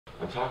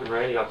I'm talking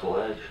Randy off the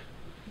ledge.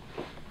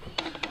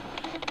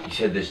 He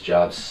said this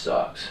job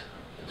sucks.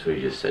 That's what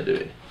he just said to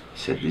me. He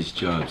said this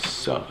job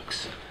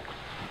sucks.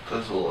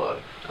 That's a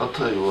lie. I'll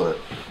tell you what,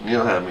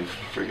 Neil had me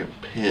freaking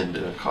pinned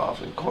in a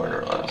coffin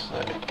corner last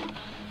night.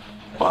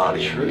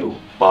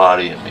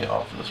 Bodying me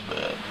off this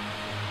bed.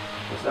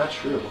 Is that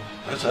true?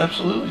 That's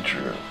absolutely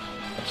true.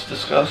 It's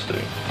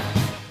disgusting.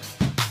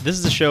 This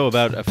is a show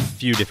about a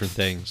few different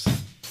things.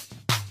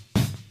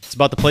 It's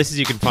about the places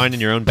you can find in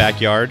your own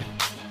backyard.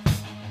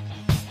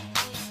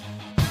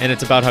 And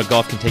it's about how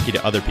golf can take you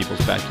to other people's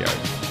backyard.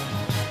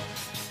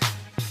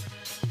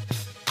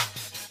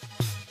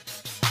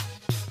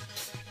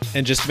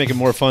 And just to make it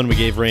more fun, we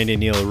gave Randy and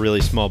Neil a really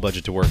small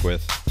budget to work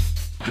with.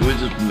 Can we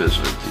just miss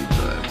our tea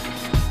time?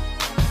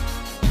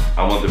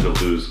 I want them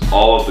to lose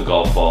all of the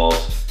golf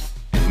balls,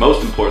 and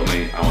most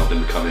importantly, I want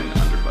them to come in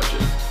under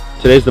budget.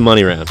 Today's the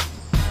money round.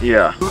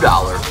 Yeah.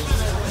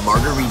 $2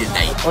 margarita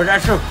night. Oh,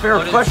 that's a fair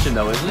question,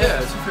 though, isn't it?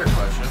 Yeah, it's a fair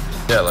question.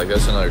 Yeah, like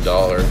that's another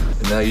 $1.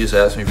 And now you just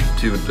asked me for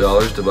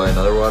 $2 to buy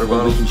another water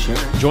bottle? We can share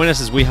it. Join us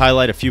as we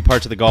highlight a few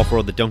parts of the golf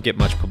world that don't get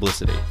much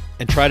publicity,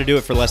 and try to do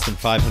it for less than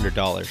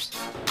 $500.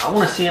 I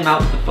want to see him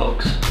out with the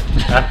folks.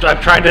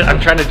 I'm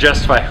trying to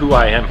justify who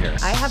I am here.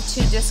 I have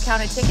 2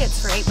 discounted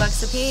tickets for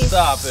 $8 a piece.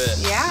 Stop it.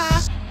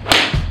 Yeah.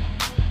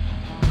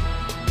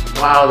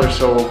 Wow, there's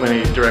so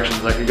many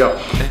directions I could go.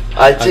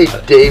 I'd say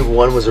day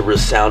 1 was a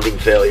resounding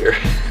failure.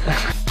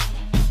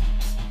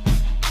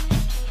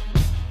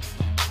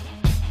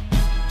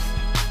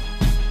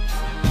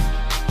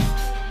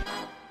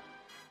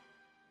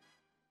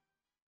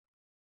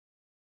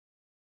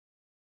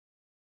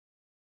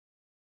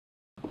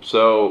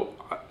 So,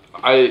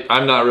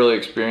 I'm not really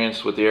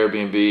experienced with the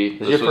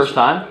Airbnb. Is it your first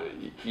time?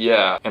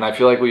 Yeah, and I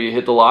feel like we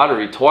hit the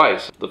lottery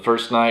twice. The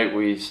first night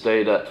we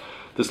stayed at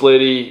this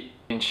lady,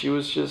 and she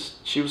was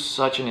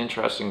such an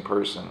interesting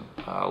person.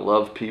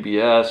 Loved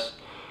PBS,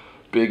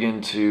 big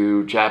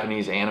into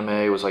Japanese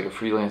anime, was like a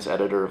freelance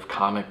editor of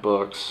comic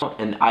books.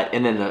 And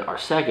then our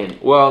second.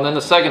 Well, and then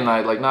the second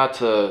night, like not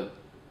to,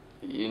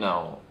 you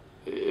know,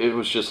 it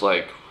was just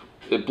like,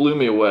 it blew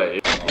me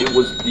away. It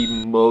was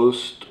the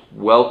most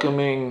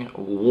welcoming,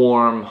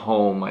 warm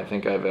home I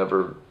think I've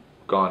ever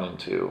gone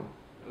into.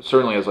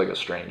 Certainly as like a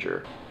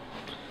stranger.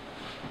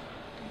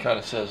 Kind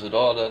of says it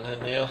all, doesn't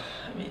it, Neil?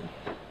 I mean,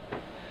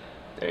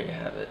 there you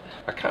have it.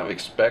 I kind of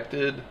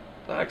expected,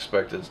 not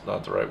expected, it's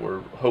not the right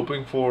word,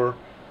 hoping for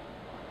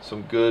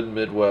some good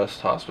Midwest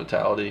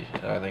hospitality,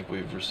 and I think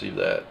we've received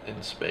that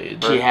in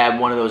spades. She had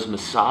one of those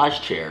massage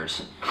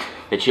chairs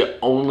that you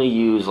only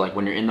use like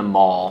when you're in the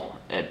mall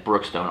at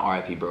Brookstone,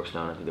 RIP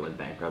Brookstone, I think they went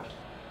bankrupt.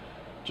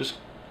 Just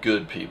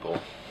good people.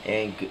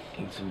 And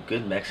some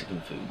good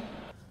Mexican food.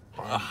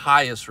 The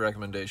highest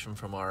recommendation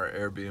from our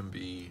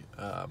Airbnb,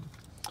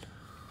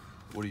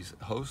 what do you say,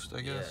 host,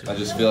 I guess? I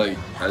just feel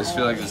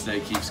like this day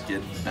keeps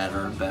getting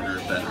better and better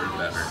and better and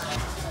better.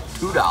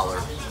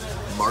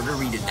 $2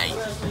 margarita night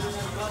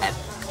at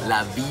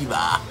La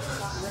Viva.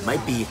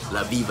 Might be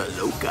La Viva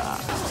Loca.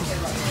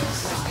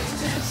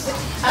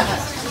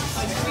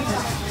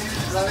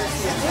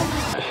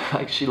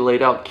 Like she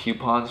laid out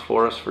coupons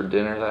for us for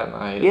dinner that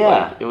night.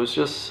 Yeah. Like, it was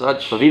just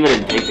such... La Viva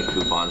didn't take the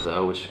coupons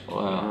though, which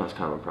was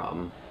kind of a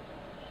problem.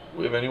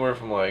 We have anywhere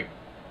from like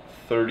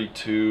 $32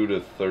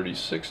 to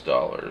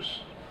 $36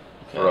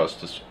 for us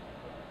to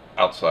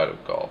outside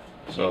of golf.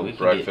 So we can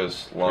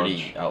breakfast, get lunch.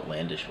 pretty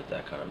outlandish with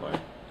that kind of money.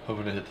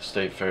 Hoping to hit the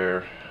state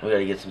fair. We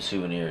gotta get some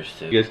souvenirs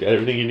too. You guys got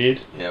everything you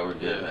need? Yeah, we're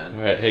good, man.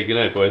 Alright, hey, good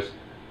night, boys.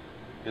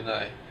 Good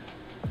night.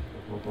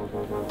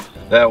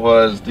 That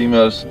was the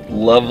most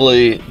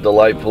lovely,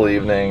 delightful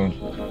evening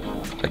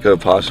I could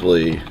have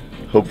possibly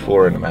hoped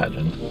for and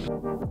imagined.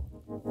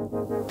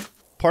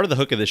 Part of the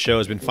hook of this show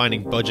has been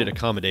finding budget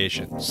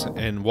accommodations,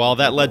 and while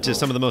that led to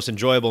some of the most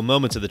enjoyable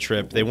moments of the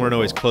trip, they weren't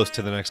always close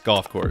to the next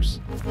golf course.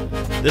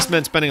 This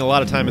meant spending a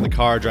lot of time in the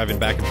car driving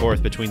back and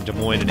forth between Des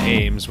Moines and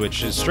Ames,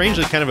 which is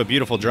strangely kind of a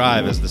beautiful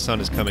drive as the sun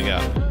is coming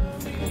up.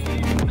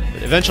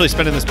 But eventually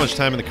spending this much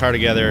time in the car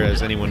together,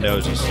 as anyone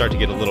knows, you start to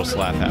get a little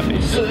slap happy.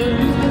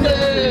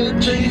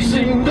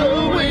 Chasing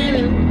the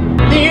wind,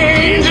 the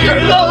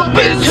angel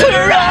opens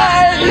her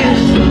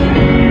eyes.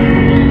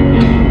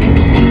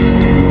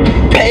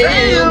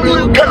 Pale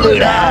blue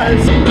colored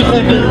eyes,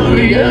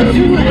 Gloria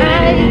to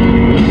high.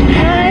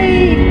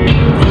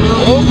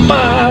 Oh,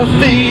 my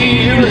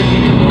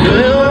feeling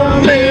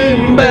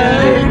coming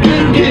back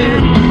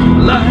again,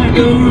 like a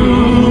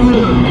rule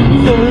of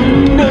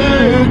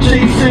thunder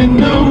chasing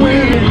the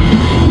wind.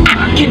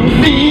 I can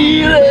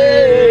feel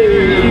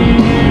it.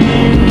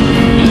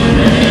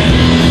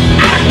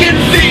 I can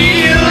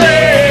feel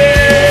it.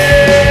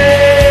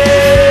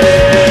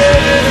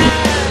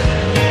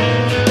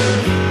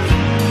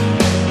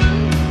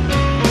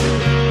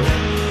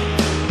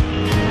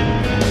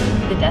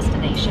 The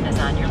destination is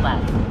on your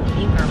left.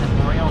 Veenker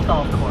Memorial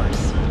Golf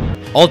Course.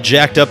 All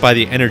jacked up by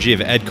the energy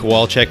of Ed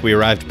Kowalczyk, we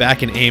arrived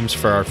back in Ames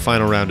for our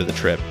final round of the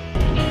trip.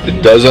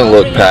 It doesn't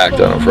look packed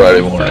on a Friday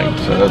morning,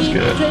 so that's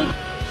good.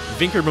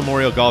 Veenker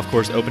Memorial Golf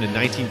Course opened in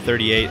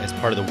 1938 as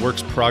part of the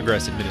Works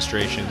Progress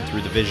Administration through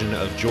the vision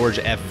of George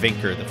F.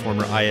 Veenker, the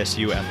former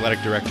ISU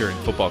athletic director and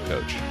football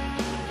coach.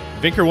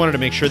 Veenker wanted to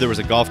make sure there was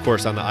a golf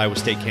course on the Iowa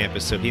State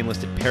campus, so he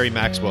enlisted Perry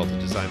Maxwell to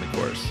design the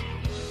course.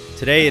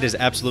 Today, it is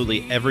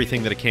absolutely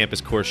everything that a campus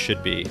course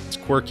should be. It's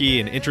quirky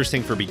and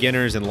interesting for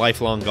beginners and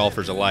lifelong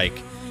golfers alike.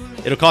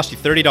 It'll cost you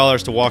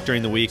 $30 to walk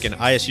during the week, and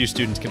ISU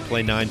students can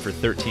play 9 for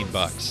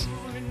 $13.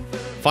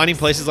 Finding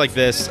places like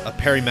this, a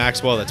Perry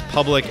Maxwell that's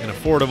public and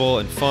affordable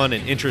and fun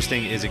and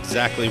interesting, is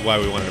exactly why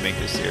we wanted to make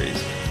this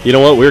series. You know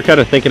what? We were kind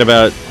of thinking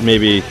about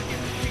maybe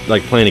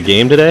like playing a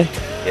game today.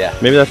 Yeah.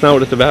 Maybe that's not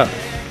what it's about.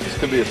 This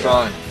could be a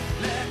sign.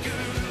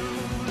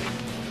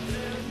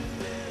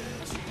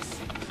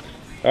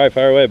 All right,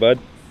 fire away, bud.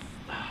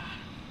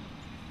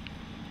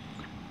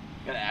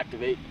 Gotta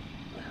activate.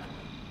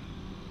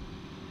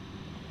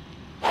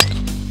 Look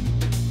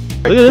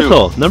at this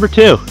hole, number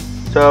 2.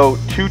 So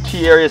 2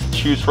 tee areas to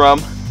choose from.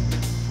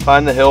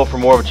 Find the hill for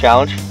more of a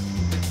challenge.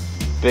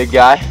 Big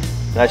guy,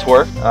 nice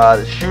work.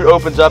 The chute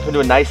opens up into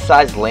a nice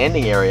sized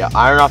landing area.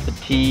 Iron off the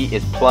tee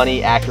is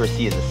plenty,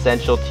 accuracy is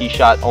essential. Tee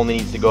shot only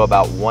needs to go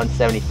about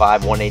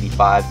 175,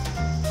 185.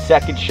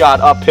 Second shot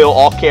uphill,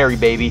 all carry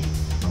baby.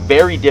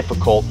 Very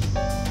difficult,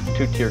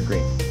 2-tier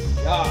green.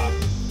 Ah,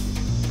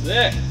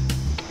 sick.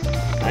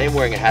 I am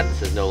wearing a hat that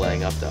says no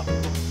laying up though.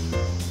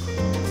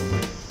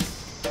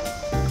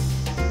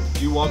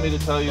 Do you want me to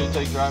tell you to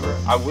take driver?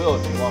 I will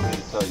if you want me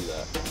to tell you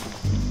that.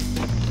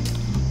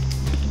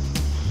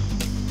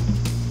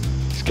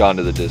 He's gone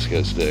to the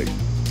disco stick.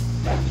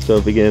 So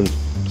it begins.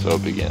 So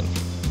it begins.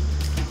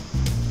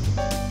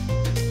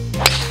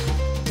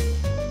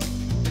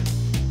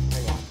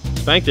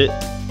 Spanked it.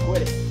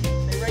 Quit it.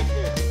 Stay right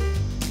there.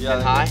 Yeah,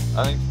 And high?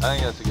 I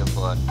think that's a good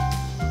play.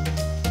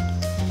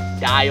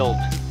 Dialed.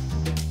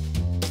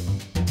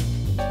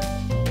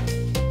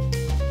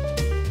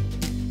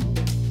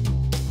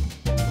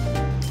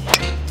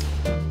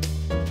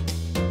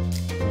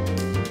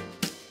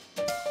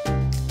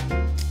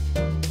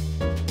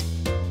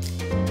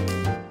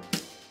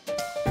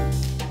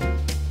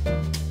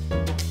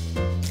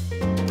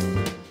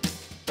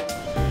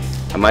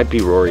 I might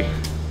be Rory.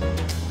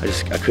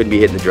 I couldn't be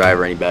hitting the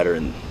driver any better,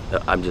 and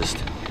I'm just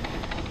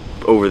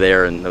over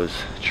there in those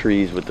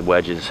trees with the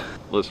wedges.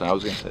 Listen, I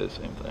was gonna say the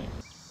same thing.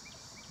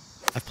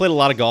 I've played a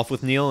lot of golf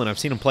with Neil, and I've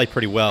seen him play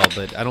pretty well,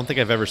 but I don't think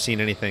I've ever seen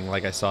anything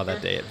like I saw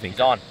that day at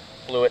Veenker. On.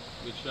 Blew it.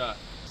 Good shot.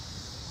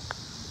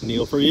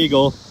 Neil for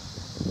eagle.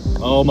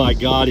 Oh my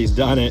God, he's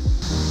done it.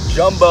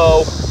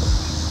 Jumbo.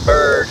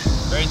 Bird.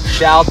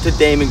 Shout to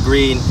Damon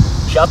Green.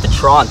 Shout to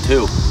Tron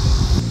too.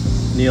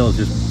 Neil is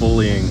just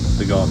bullying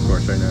the golf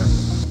course right now.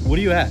 What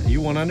are you at? Are you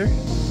 1 under?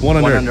 1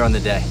 under. 1 under on the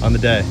day. On the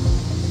day.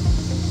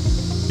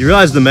 You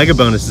realize the mega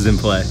bonus is in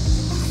play.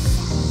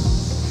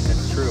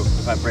 That's true.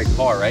 If I break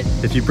par, right?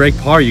 If you break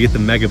par, you get the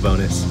mega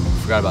bonus.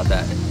 Forgot about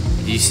that.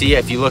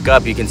 If you look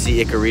up, you can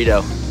see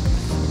Icarito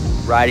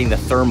riding the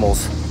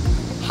thermals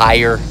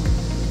higher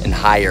and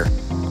higher.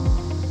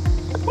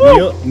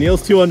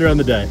 Neil's 2 under on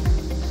the day.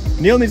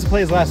 Neil needs to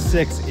play his last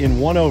 6 in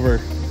 1 over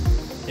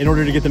in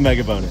order to get the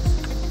mega bonus.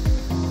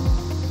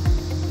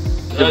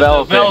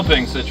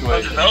 Developing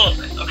situation.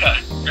 Developing. Okay.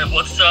 Yeah,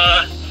 how's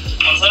that?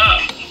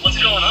 What's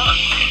going on?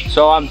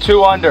 So I'm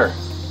 2 under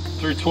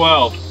Through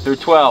 12. through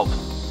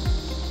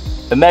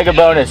 12. The mega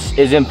bonus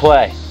is in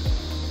play.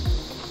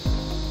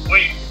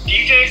 Wait,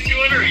 DJ's 2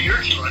 under or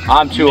you're 2 under?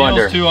 I'm 2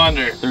 under Neil's 2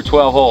 under. through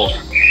 12 holes.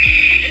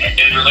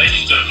 In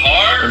relation to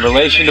par? In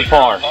relation to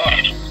par.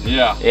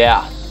 Yeah.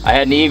 Yeah. I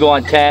had an eagle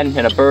on 10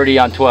 and a birdie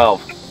on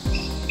 12.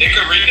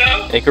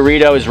 Icarito?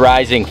 Icarito is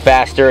rising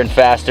faster and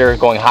faster,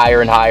 going higher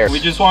and higher. We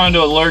just wanted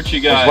to alert you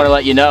I just guys. want to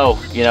let you know,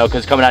 because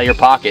it's coming out of your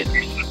pocket. What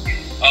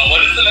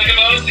is the mega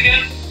bonus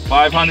again?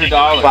 $500.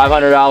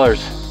 $500.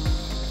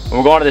 And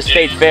we're going to the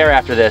state fair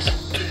after this.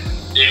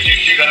 If you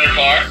shoot under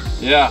par?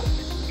 Yeah.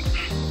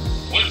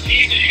 What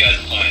teams are you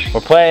guys playing?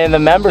 We're playing the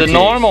member The teams.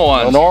 normal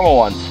ones. The normal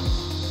ones.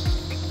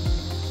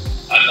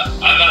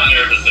 I'm not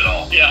nervous at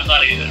all. Yeah, I'm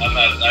not either.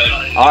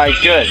 All right,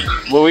 good.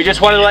 Well, we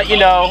just wanted to let you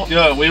know.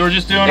 Good. We were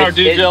just doing our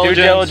due diligence.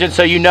 Due diligence,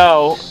 so you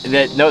know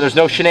that there's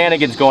no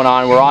shenanigans going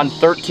on. We're on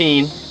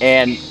 13,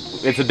 and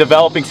it's a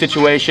developing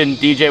situation.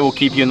 DJ will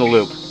keep you in the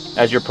loop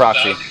as your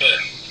proxy. Sounds good.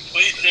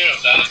 Please do.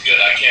 Sounds good.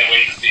 I can't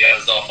wait to see how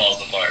this all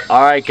falls apart.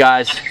 All right,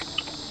 guys.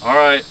 All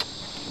right.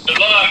 Good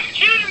luck.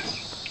 Cheers.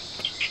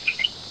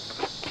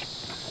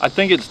 I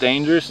think it's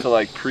dangerous to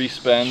like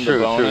pre-spend the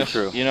bonus.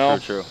 True. You know.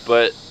 True.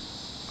 But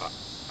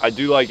I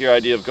do like your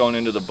idea of going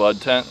into the bud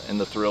tent in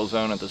the thrill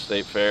zone at the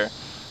state fair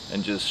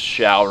and just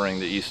showering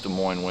the East Des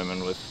Moines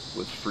women with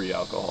free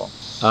alcohol.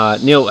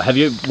 Neil,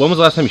 when was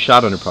the last time you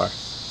shot under par?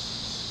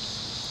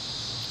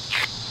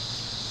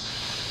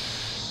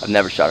 I've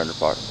never shot under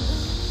par.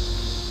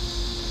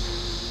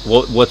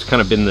 What's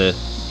kind of been the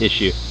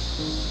issue?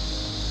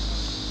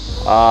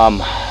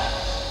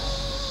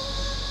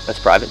 That's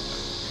private.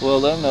 Well,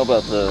 let them know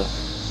about the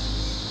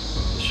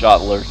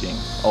shot lurking,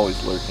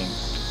 always lurking.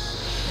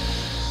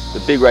 The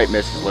big right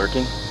miss is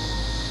lurking.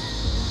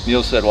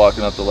 Neil said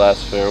walking up the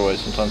last fairway,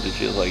 sometimes he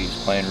feels like he's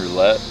playing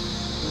roulette.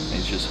 And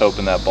he's just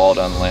hoping that ball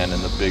doesn't land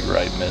in the big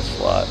right mid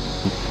slot.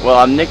 Well,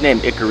 I'm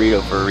nicknamed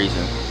Icarito for a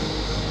reason.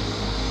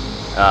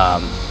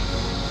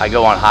 I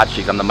go on hot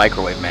streaks. I'm the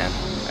microwave man.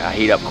 I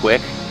heat up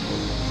quick,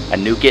 I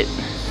nuke it,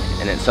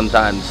 and then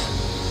sometimes,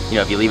 you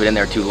know, if you leave it in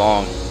there too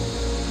long,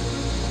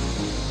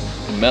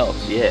 it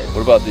melts. Yeah.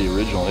 What about the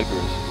original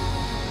Icarus?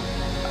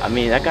 I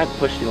mean, that guy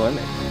pushed the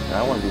limits, and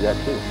I want to do that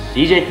too.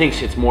 DJ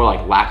thinks it's more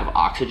like lack of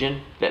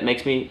oxygen that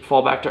makes me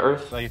fall back to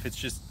earth. Like if it's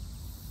just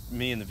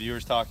me and the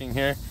viewers talking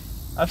here,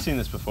 I've seen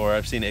this before.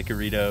 I've seen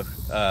Icarito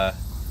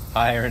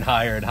higher and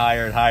higher and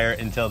higher and higher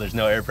until there's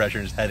no air pressure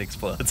and his head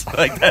explodes.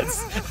 Like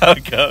that's how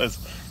it goes.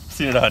 I've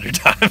seen it 100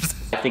 times.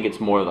 I think it's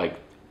more like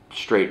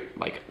straight,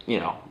 like, you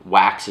know,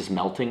 wax is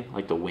melting,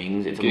 like the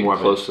wings. It's getting more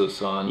close of to the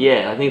sun.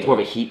 Yeah, I think it's more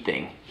of a heat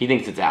thing. He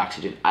thinks it's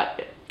oxygen.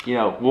 You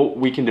know,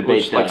 we can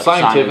debate Which, like,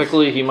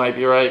 scientifically, he might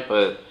be right,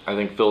 but I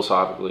think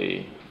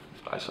philosophically,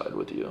 I side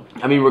with you.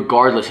 I mean,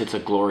 regardless, it's a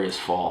glorious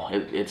fall.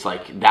 It's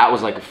like, that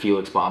was like a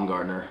Felix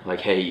Baumgartner.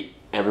 Like, hey,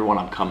 everyone,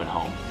 I'm coming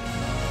home.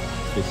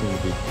 They seem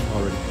to be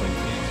already playing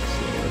games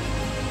slower.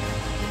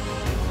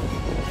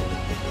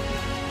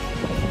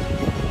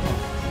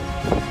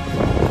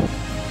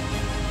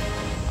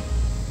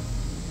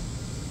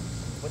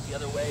 What's the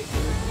other way?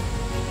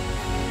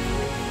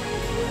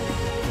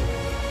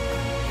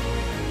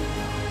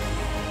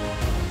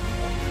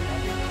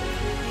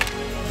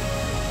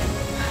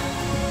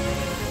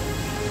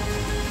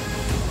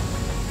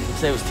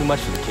 Say it was too much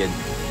for the kid.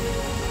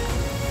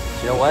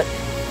 But you know what?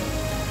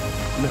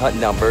 I'm hunting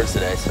down birds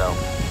today, so.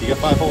 You got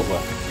 5 holes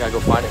left. Gotta go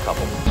find a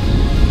couple.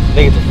 I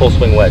think it's a full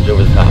swing wedge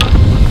over the top.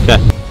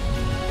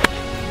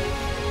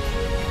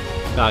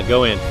 Okay.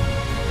 Go in.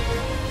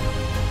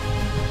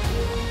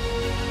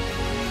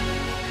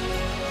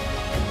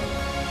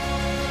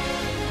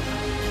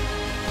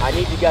 I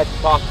need you guys to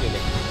talk to me.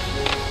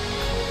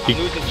 I'm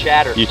losing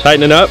chatter. You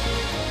tightening up?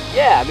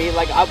 Yeah, I mean,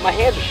 like, my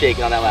hands are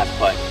shaking on that last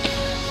putt.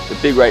 The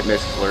big right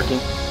miss is lurking.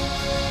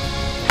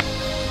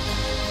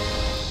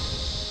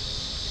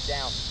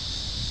 Down.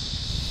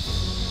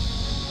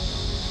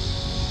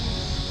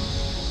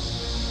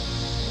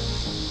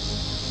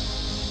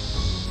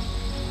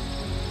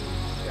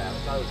 Yeah, I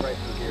thought it was right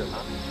through here,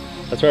 huh?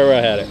 That's right where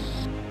I had it.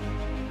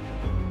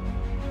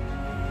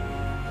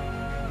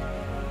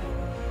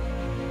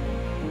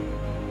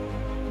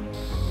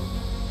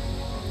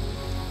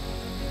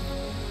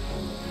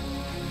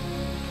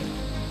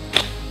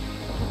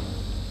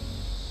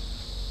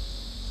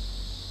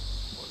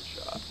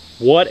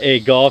 What a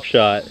golf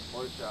shot.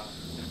 What a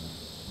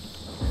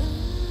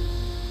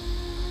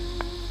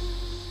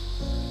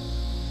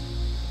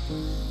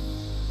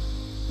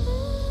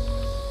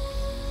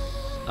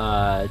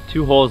shot.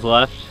 Two holes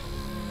left.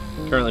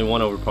 Currently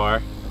 1 over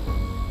par.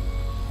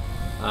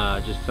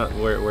 Just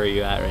where are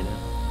you at right now?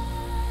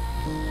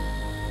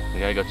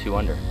 We gotta go 2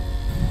 under.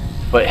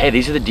 But hey,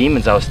 these are the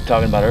demons I was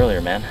talking about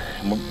earlier, man.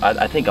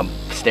 I think I'm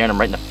staring them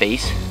right in the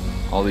face.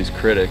 All these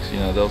critics, you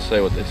know, they'll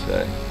say what they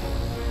say.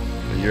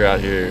 But you're out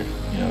here,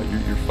 you know,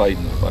 you're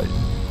fighting the fight.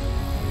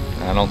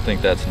 And I don't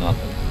think that's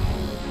nothing.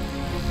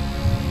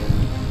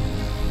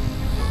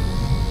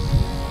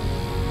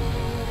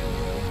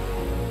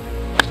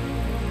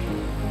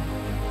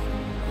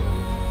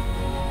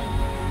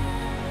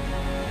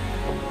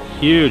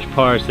 Huge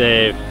par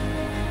save.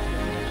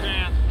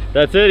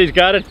 That's it, he's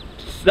got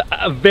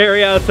a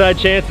very outside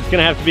chance. It's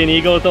gonna have to be an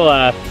eagle at the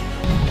last.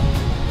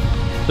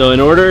 So in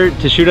order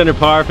to shoot under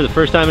par for the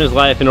first time in his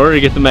life, in order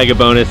to get the mega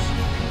bonus,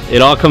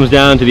 it all comes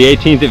down to the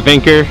 18th at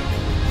Veenker,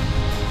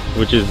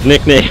 which is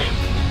nicknamed.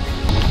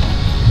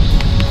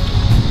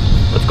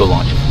 Let's go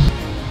launch it.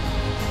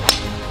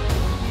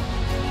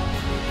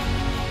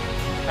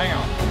 Hang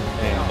on.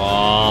 Hang on.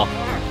 Ball.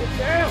 Get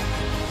down.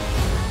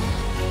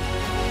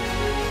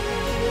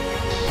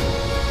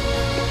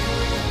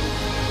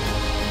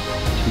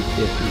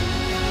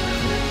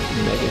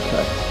 Mega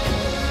cut.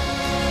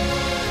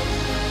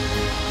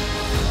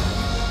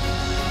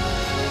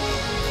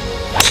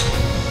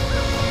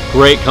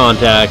 Great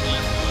contact.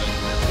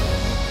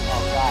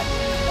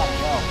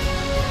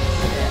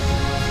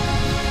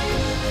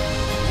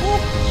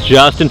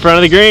 Just in front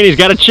of the green, he's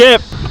got a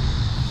chip.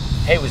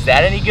 Hey, was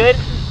that any good?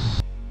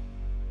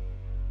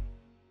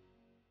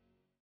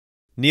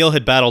 Neil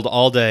had battled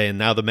all day, and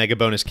now the mega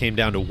bonus came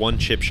down to 1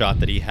 chip shot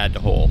that he had to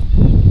hole.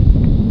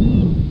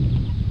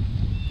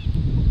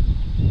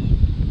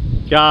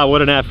 God,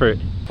 what an effort.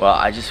 Well,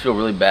 I just feel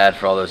really bad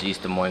for all those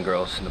East Des Moines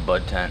girls in the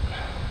bud tent.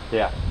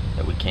 Yeah.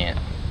 That we can't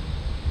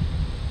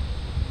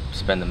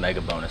spend the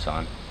mega bonus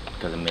on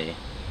because of me.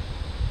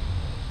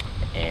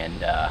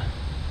 And,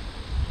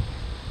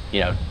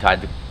 you know,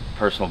 tied the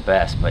personal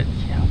best, but,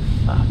 you know,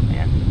 fuck,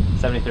 man.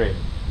 73.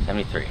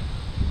 73.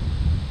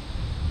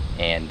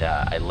 And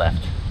I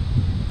left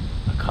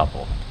a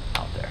couple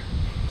out there.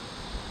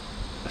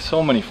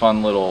 So many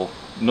fun little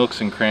nooks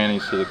and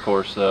crannies to the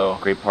course, though.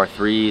 Great par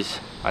 3s.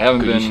 I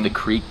haven't Good been use of the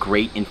creek.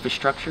 Great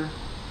infrastructure.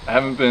 I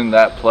haven't been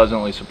that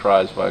pleasantly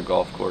surprised by a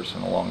golf course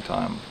in a long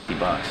time. $50.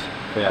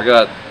 Yeah. I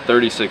got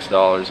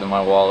 $36 in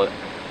my wallet.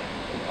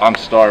 I'm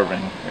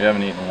starving. We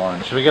haven't eaten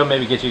lunch. Should we go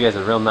maybe get you guys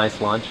a real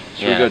nice lunch?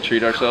 Should we go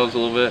treat ourselves a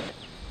little bit?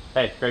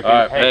 Hey, great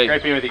being,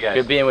 great being with you guys.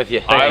 Good being with you.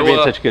 Thanks for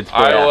being such a good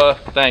sport. Iowa,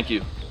 thank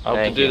you. I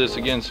hope to do this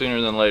again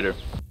sooner than later.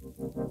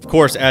 Of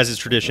course, as is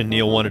tradition,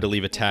 Neil wanted to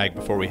leave a tag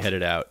before we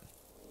headed out.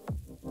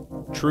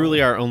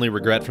 Truly, our only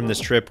regret from this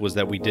trip was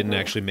that we didn't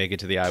actually make it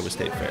to the Iowa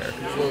State Fair.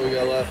 That's what we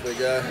got left, big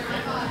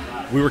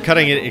guy. We were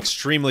cutting it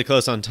extremely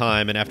close on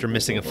time, and after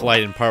missing a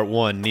flight in part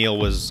 1, Neil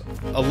was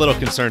a little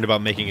concerned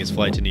about making his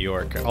flight to New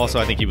York. Also,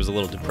 I think he was a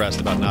little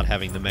depressed about not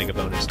having the mega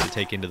bonus to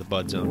take into the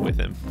Bud Zone with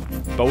him.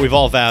 But we've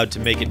all vowed to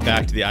make it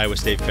back to the Iowa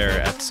State Fair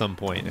at some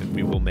point, and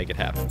we will make it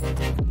happen.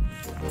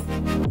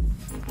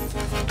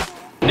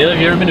 Neil,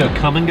 have you ever been to a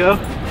come and go?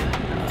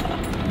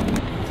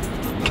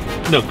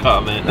 No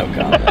comment. No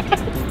comment.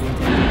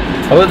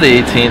 How about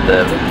the 18th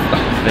at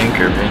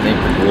Veenker being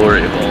named the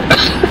Glory Hole?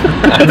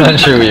 I'm not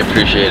sure we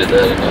appreciated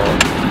that at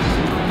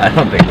all. I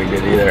don't think we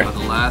did either. The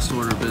last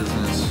order of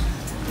business,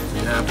 we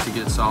have to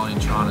get Solly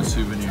and Tron a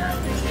souvenir.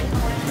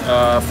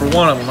 For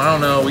one of them, I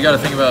don't know, we got to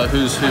think about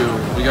who's who.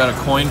 We got a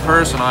coin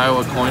purse, an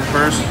Iowa coin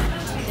purse,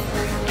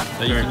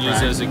 that you can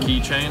use as a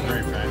keychain.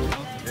 Very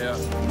practical. Yeah.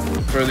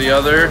 For the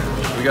other,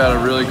 we got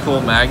a really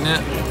cool magnet.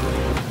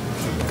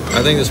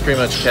 I think this pretty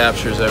much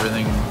captures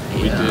everything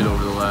we did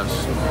over the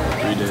last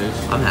 3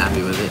 days. I'm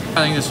happy with it.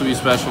 I think this will be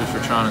special for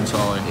Tron and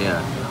Solly.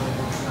 Yeah.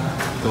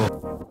 Cool.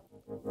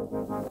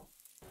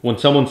 When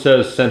someone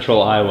says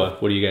Central Iowa,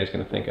 what are you guys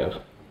going to think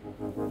of?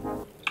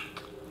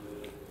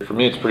 For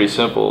me, it's pretty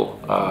simple.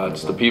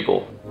 It's the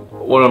people.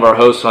 One of our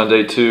hosts on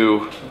day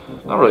 2,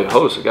 not really a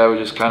host, a guy we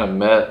just kind of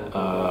met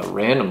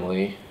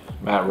randomly,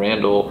 Matt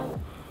Randall,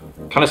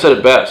 kind of said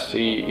it best.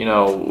 He, you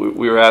know,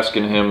 we were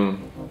asking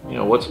him, you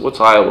know, what's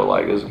Iowa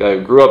like? This guy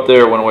who grew up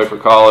there, went away for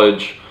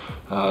college,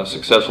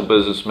 successful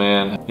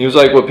businessman. He was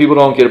like, what people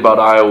don't get about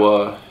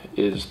Iowa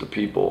is the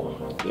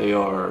people. They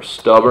are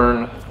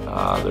stubborn,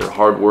 they're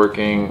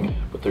hardworking,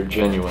 but they're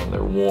genuine,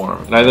 they're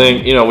warm. And I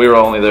think, you know, we were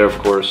only there, of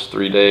course,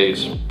 3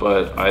 days,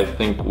 but I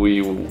think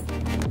we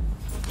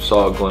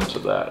saw a glimpse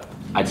of that.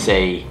 I'd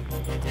say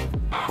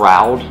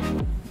proud,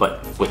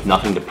 but with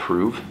nothing to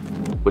prove,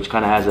 which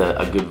kind of has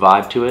a good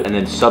vibe to it. And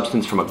then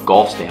substance from a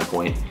golf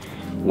standpoint,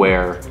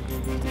 where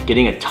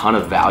getting a ton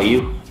of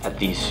value at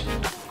these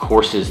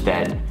courses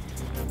that,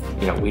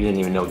 you know, we didn't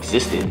even know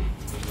existed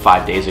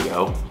 5 days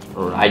ago,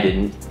 or I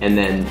didn't, and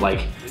then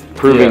like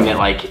proving that,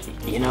 like,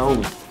 you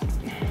know,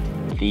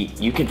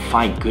 you can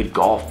find good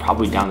golf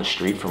probably down the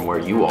street from where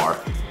you are.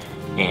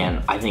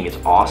 And I think it's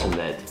awesome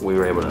that we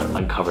were able to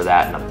uncover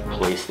that in a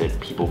place that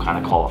people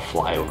kind of call a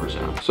flyover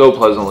zone. So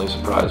pleasantly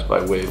surprised by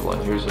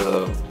Waveland. Here's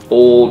a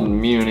old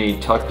muni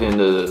tucked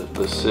into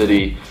the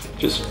city,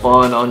 just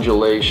fun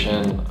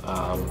undulation.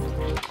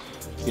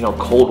 You know,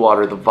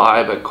 Coldwater, the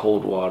vibe at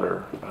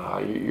Coldwater.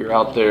 You're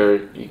out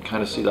there, you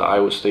kind of see the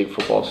Iowa State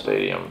football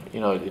stadium.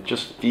 You know, it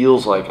just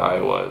feels like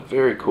Iowa,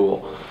 very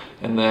cool.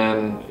 And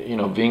then, you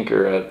know,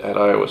 Veenker at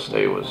Iowa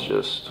State was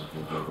just,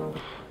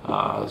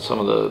 some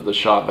of the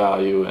shot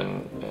value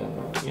and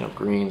you know,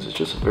 greens is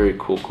just a very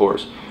cool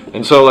course.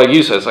 And so, like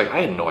you said, it's like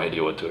I had no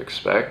idea what to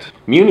expect.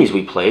 Munis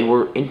we played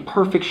were in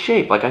perfect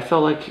shape. Like, I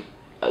felt like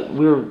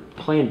we were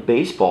playing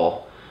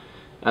baseball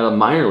at a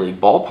minor league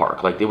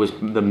ballpark. Like, it was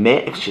the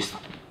mix just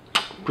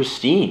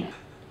pristine.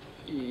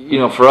 You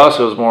know, for us,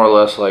 it was more or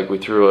less like we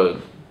threw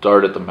a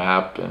dart at the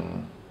map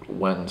and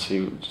went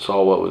and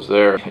saw what was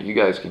there. You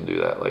guys can do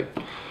that. Like,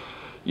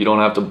 you don't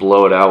have to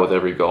blow it out with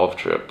every golf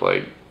trip.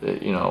 Like,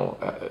 you know,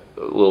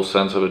 a little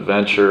sense of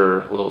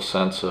adventure, a little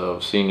sense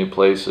of seeing new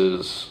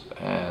places,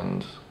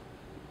 and,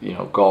 you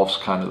know, golf's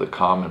kind of the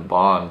common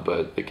bond,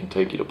 but it can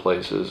take you to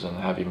places and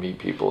have you meet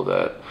people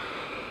that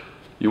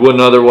you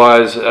wouldn't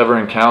otherwise ever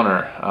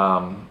encounter.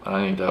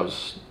 I think that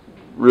was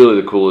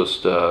really the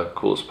coolest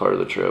part of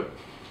the trip.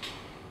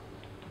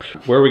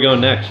 Where are we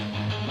going next?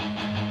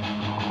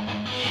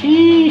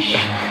 Sheesh.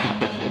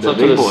 It's up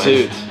to the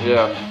suits.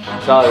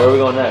 Yeah. Solid, where are we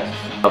going next?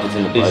 Up it's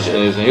in the He's budget.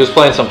 snoozing. He was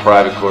playing some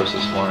private course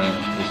this morning.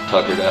 He's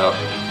tuckered out.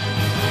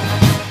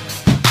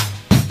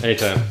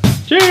 Anytime.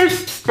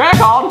 Cheers! Crack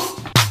on!